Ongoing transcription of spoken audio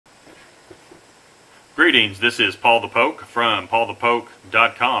Greetings, this is Paul the Poke from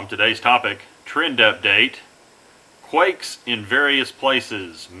paulthepoke.com. Today's topic, trend update, quakes in various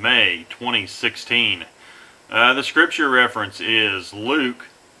places, May 2016. The scripture reference is Luke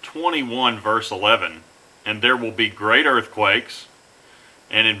 21 verse 11. And there will be great earthquakes,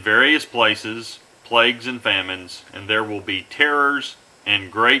 and in various places, plagues and famines, and there will be terrors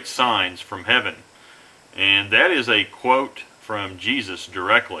and great signs from heaven. And that is a quote from Jesus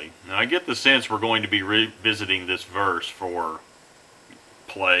directly. Now I get the sense we're going to be revisiting this verse for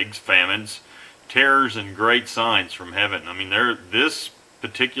plagues, famines, terrors, and great signs from heaven. I mean, this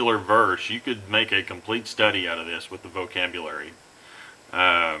particular verse, you could make a complete study out of this with the vocabulary.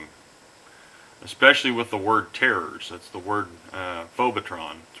 Especially with the word terrors. That's the word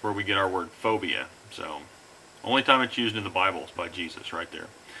phobotron. It's where we get our word phobia. So, only time it's used in the Bible is by Jesus right there.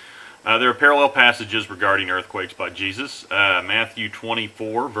 There are parallel passages regarding earthquakes by Jesus. Matthew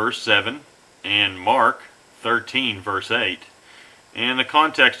 24 verse 7 and Mark 13 verse 8. And the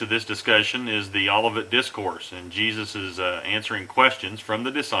context of this discussion is the Olivet Discourse, and Jesus is answering questions from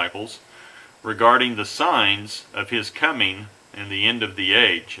the disciples regarding the signs of his coming and the end of the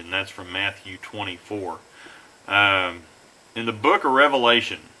age, and that's from Matthew 24. In the book of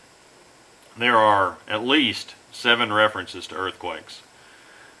Revelation, there are at least 7 references to earthquakes.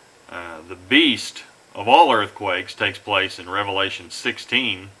 The beast of all earthquakes takes place in Revelation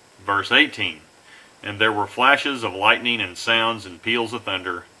 16, verse 18. And there were flashes of lightning and sounds and peals of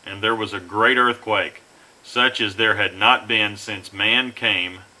thunder, and there was a great earthquake, such as there had not been since man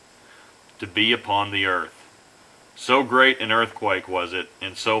came to be upon the earth. So great an earthquake was it,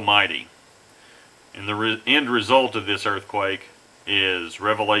 and so mighty. And the end result of this earthquake is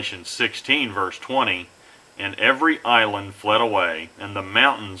Revelation 16, verse 20, and every island fled away, and the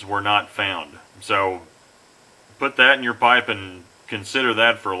mountains were not found. So put that in your pipe and consider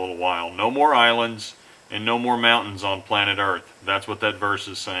that for a little while. No more islands and no more mountains on planet Earth. That's what that verse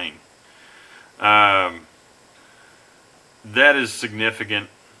is saying. That is significant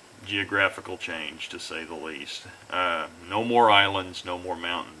geographical change, to say the least. No more islands, no more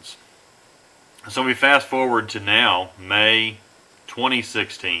mountains. So we fast forward to now, May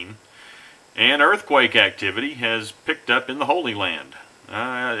 2016, and earthquake activity has picked up in the Holy Land.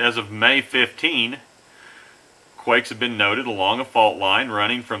 As of May 15, quakes have been noted along a fault line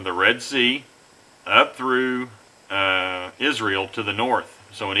running from the Red Sea up through Israel to the north.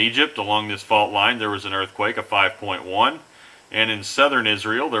 So in Egypt, along this fault line, there was an earthquake of 5.1. And in southern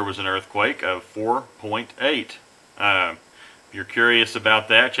Israel, there was an earthquake of 4.8. If you're curious about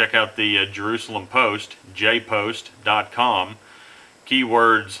that, check out the Jerusalem Post, jpost.com.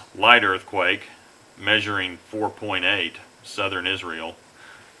 Keywords, light earthquake, measuring 4.8, southern Israel.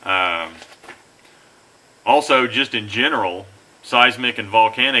 Also, just in general, seismic and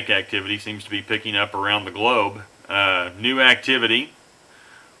volcanic activity seems to be picking up around the globe. New activity,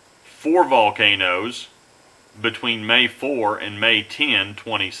 4 volcanoes, between May 4 and May 10,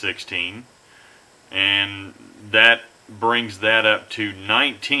 2016, and that brings that up to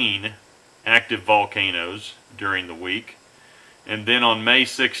 19 active volcanoes during the week. And then on May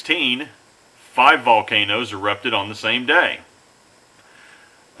 16, 5 volcanoes erupted on the same day.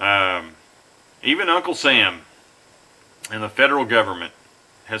 Even Uncle Sam and the federal government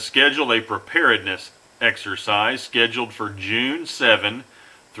has scheduled a preparedness exercise scheduled for June 7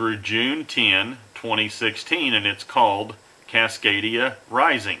 through June 10, 2016, and it's called Cascadia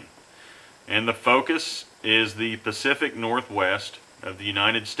Rising. And the focus is the Pacific Northwest of the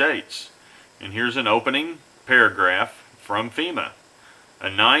United States. And here's an opening paragraph from FEMA. A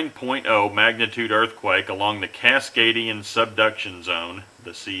 9.0 magnitude earthquake along the Cascadian Subduction Zone,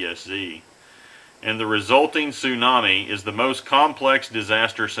 the CSZ, and the resulting tsunami is the most complex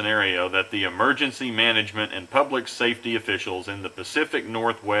disaster scenario that the emergency management and public safety officials in the Pacific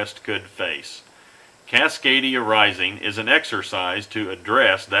Northwest could face. Cascadia Rising is an exercise to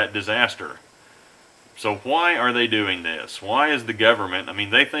address that disaster. So why are they doing this? Why is the government, I mean,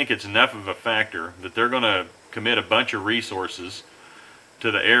 they think it's enough of a factor that they're going to commit a bunch of resources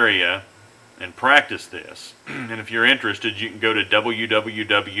to the area and practice this. And if you're interested, you can go to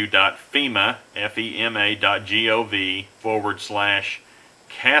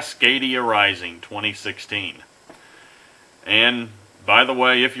www.fema.gov/Cascadia Rising 2016. And by the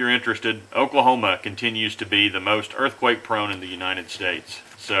way, if you're interested, Oklahoma continues to be the most earthquake prone in the United States.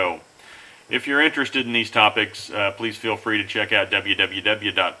 So if you're interested in these topics, please feel free to check out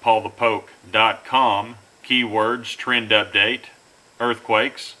www.paulthepoke.com. Keywords, trend update,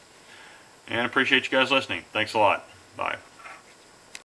 earthquakes. And I appreciate you guys listening. Thanks a lot. Bye.